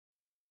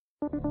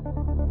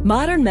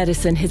Modern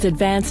medicine has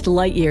advanced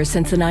light years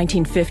since the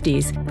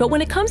 1950s, but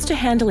when it comes to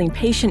handling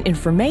patient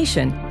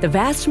information, the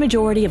vast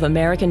majority of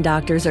American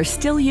doctors are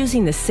still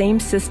using the same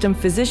system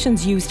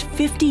physicians used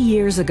 50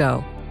 years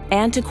ago: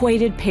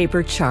 antiquated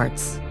paper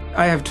charts.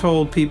 I have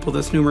told people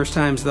this numerous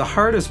times, the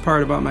hardest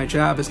part about my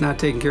job is not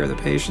taking care of the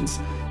patients,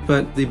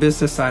 but the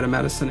business side of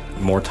medicine.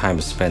 More time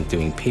is spent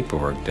doing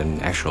paperwork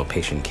than actual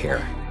patient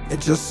care. It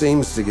just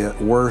seems to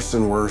get worse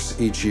and worse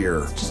each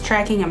year. Just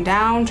tracking them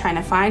down, trying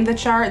to find the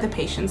chart, the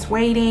patient's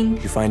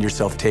waiting. You find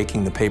yourself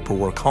taking the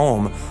paperwork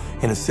home,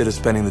 and instead of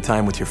spending the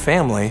time with your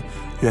family,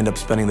 you end up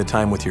spending the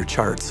time with your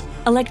charts.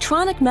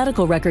 Electronic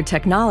medical record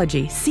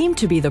technology seemed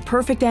to be the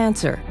perfect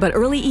answer, but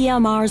early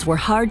EMRs were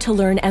hard to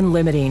learn and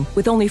limiting.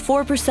 With only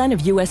 4%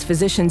 of U.S.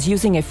 physicians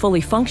using a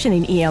fully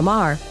functioning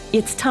EMR,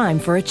 it's time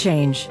for a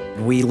change.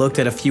 We looked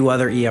at a few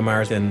other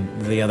EMRs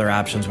and the other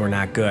options were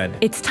not good.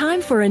 It's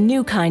time for a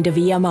new kind of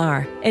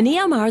EMR, an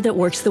EMR that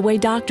works the way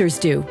doctors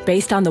do,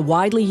 based on the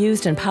widely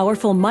used and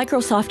powerful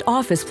Microsoft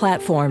Office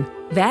platform.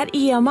 That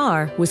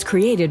EMR was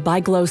created by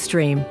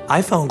gloStream.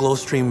 I found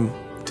gloStream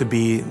to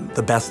be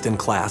the best in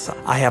class.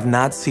 I have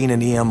not seen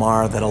an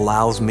EMR that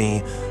allows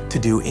me to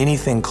do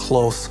anything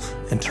close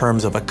in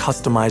terms of a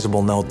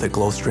customizable note that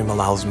gloStream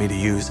allows me to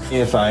use.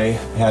 If I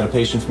had a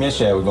patient from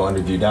yesterday, I would go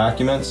under View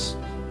Documents.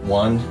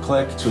 One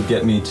click to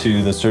get me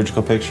to the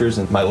surgical pictures,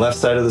 and my left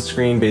side of the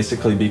screen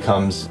basically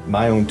becomes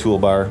my own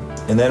toolbar.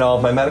 And then all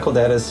of my medical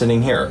data is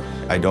sitting here.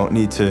 I don't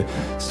need to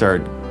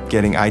start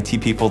getting IT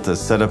people to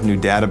set up new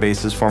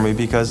databases for me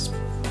because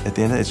at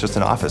the end it's just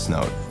an Office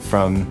note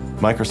from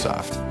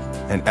Microsoft.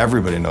 And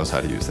everybody knows how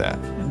to use that.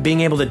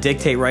 Being able to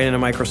dictate right into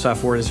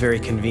Microsoft Word is very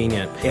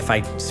convenient. If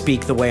I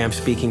speak the way I'm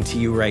speaking to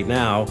you right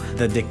now,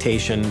 the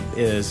dictation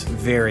is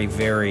very,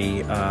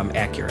 very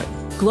accurate.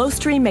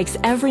 gloStream makes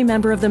every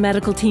member of the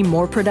medical team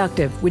more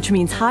productive, which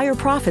means higher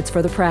profits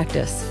for the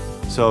practice.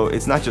 So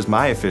it's not just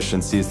my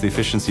efficiency, it's the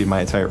efficiency of my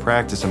entire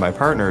practice and my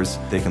partners.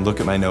 They can look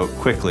at my note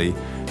quickly,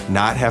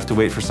 not have to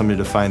wait for somebody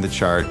to find the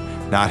chart,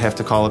 not have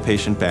to call a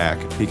patient back,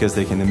 because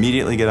they can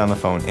immediately get on the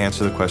phone,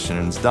 answer the question,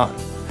 and it's done.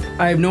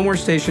 I have no more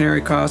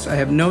stationary costs, I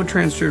have no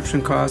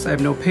transcription costs, I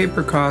have no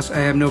paper costs, I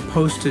have no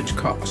postage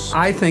costs.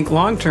 I think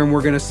long-term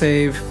we're going to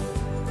save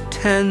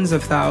tens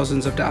of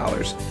thousands of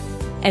dollars.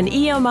 An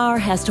EMR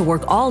has to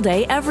work all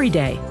day, every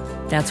day.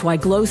 That's why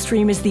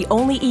gloStream is the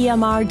only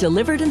EMR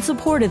delivered and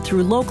supported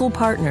through local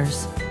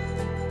partners.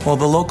 Well,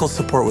 the local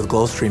support with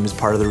gloStream is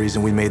part of the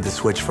reason we made the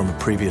switch from a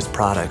previous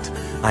product.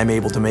 I'm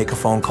able to make a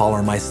phone call,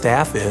 or my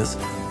staff is,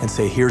 and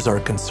say, here's our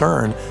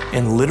concern,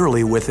 and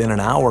literally within an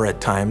hour at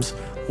times,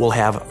 we'll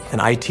have an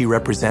IT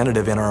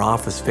representative in our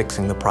office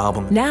fixing the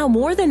problem. Now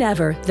more than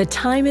ever, the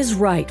time is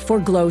right for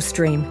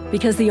gloStream,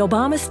 because the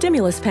Obama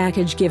stimulus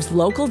package gives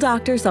local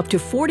doctors up to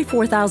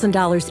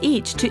 $44,000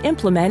 each to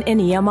implement an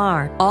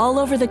EMR. All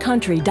over the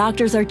country,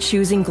 doctors are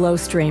choosing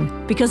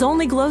gloStream, because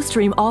only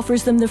gloStream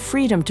offers them the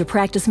freedom to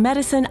practice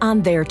medicine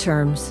on their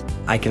terms.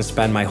 I can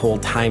spend my whole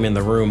time in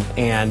the room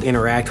and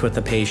interact with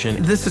the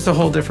patient. This is a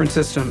whole different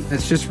system.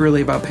 It's just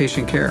really about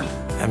patient care.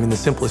 I mean, the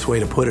simplest way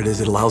to put it is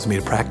it allows me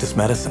to practice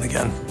medicine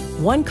again.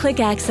 One-click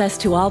access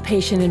to all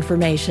patient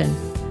information.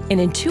 An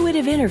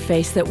intuitive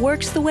interface that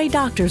works the way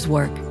doctors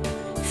work.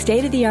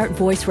 State-of-the-art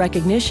voice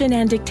recognition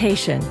and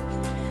dictation.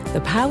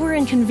 The power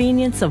and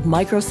convenience of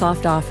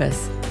Microsoft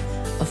Office.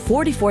 A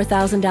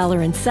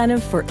 $44,000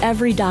 incentive for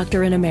every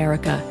doctor in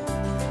America.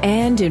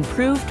 And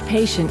improved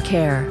patient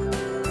care.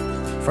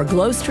 For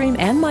gloStream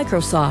and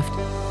Microsoft,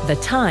 the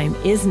time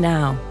is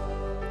now.